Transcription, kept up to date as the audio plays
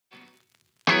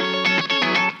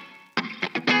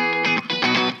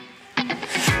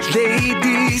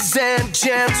Ladies and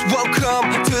gents,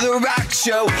 welcome to the rock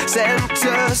show.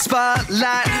 Center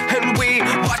spotlight, and we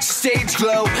watch the stage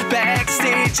glow.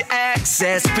 Backstage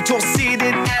access, but you're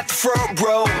seated at the front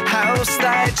row. House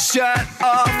lights shut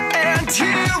off, and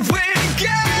here we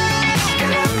go.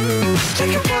 Get up,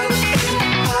 take it once in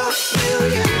a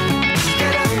million.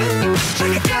 Get up,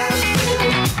 like a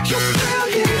diamond, you're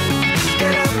brilliant.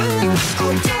 Get up,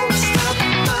 oh don't stop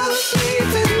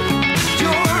believing.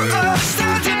 You're a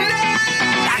star tonight.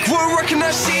 Like we're working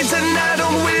our sheets at night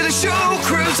on the way to show.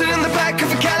 Cruising in the back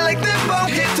of a Cadillac limo.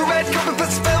 Hit the red carpet, but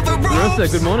spell the rules.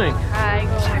 Larissa, good morning. Hi,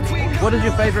 good morning. What is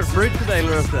your favorite fruit today,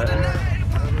 Larissa?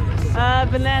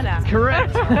 Banana.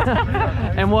 Correct.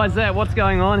 And why is that? What's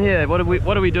going on here? What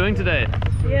are we doing today?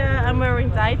 Yeah, I'm wearing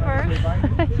diapers.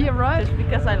 Yeah, right. Just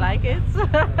because I like it.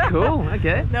 Cool,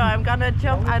 okay. No, I'm gonna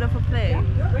jump out of a plane.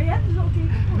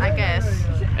 I guess.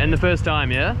 And the first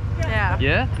time, yeah? Yeah.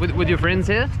 Yeah? With your friends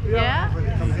here? Yeah.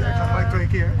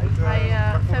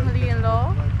 My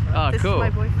family-in-law. Oh, This cool. is my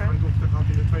boyfriend.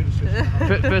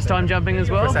 First time jumping as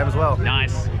well? First time as well.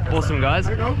 Nice. Awesome, guys.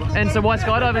 And so why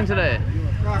skydiving today?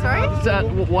 Sorry?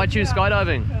 Why choose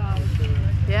skydiving?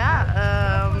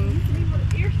 Yeah.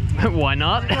 Why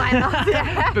not? Why not?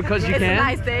 Yeah. Because you it's can. It's a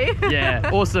nice day. Yeah,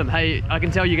 awesome. Hey, I can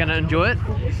tell you're going to enjoy it.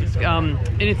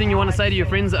 Anything you want to say to your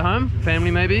friends at home?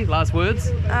 Family maybe? Last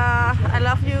words? I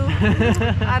love you.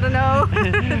 I don't know.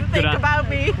 Think about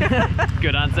me.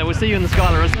 Good answer. We'll see you in the sky,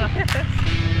 Larissa.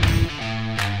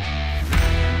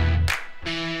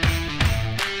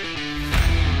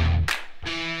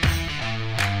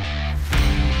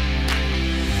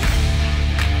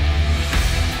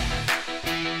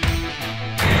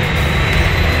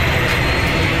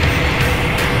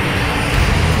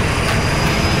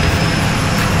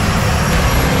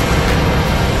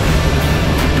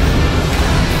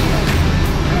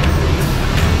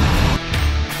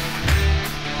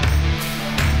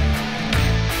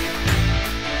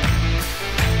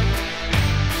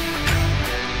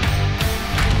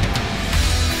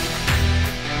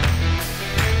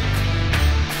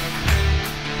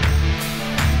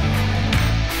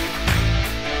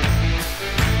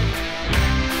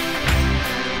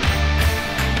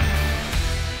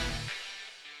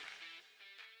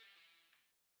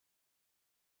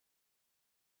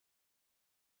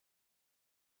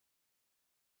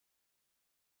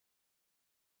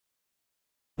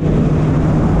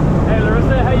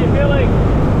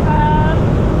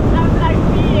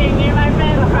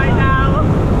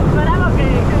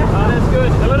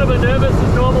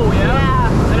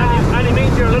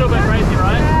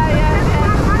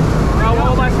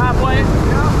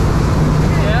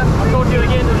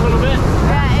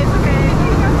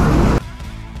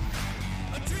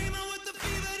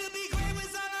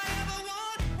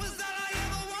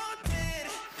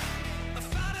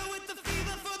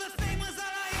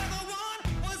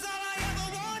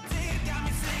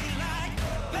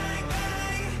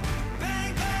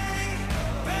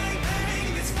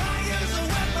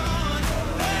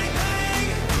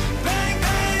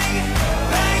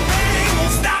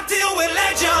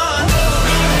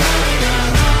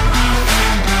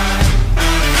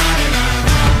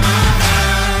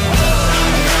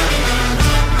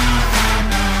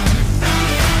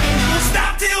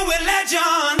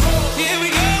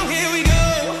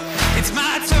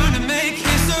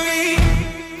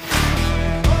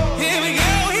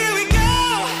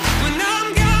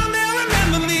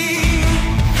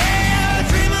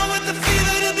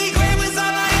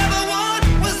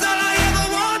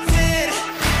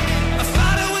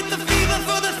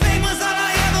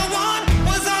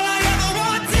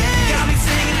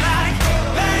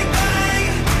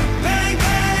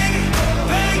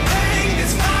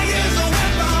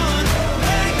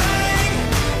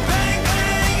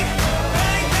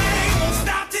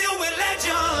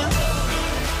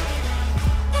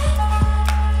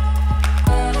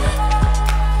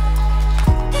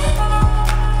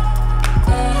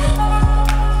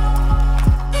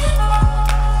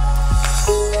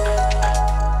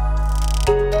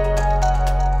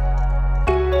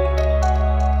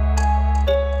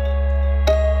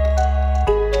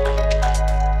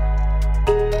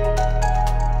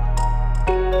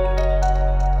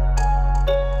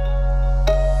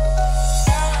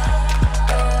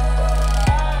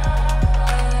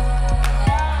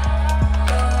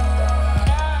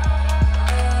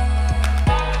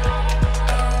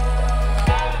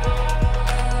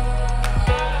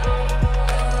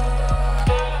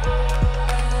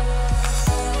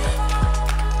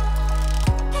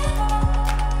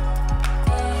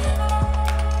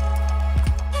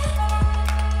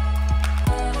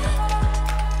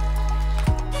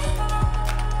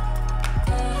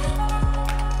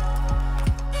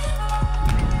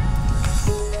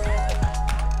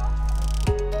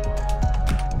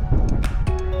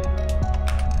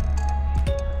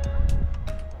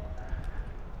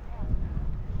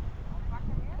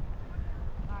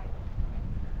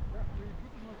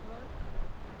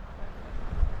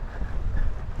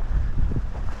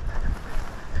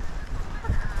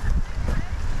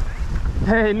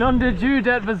 Hey, non did you?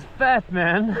 That was fat,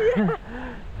 man.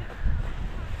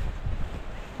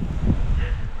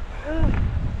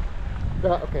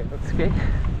 Okay, that's okay.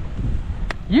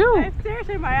 You! I have tears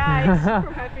in my eyes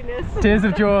from happiness. Tears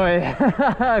of joy.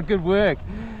 Good work.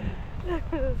 Yeah,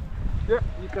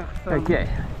 you got some. Okay.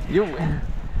 You.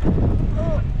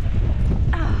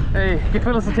 Hey,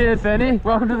 gevoelens Fanny.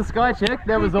 Welcome to the Sky Check.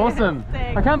 That was awesome.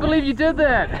 Thanks. I can't believe you did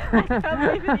that. I can't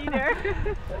believe it either.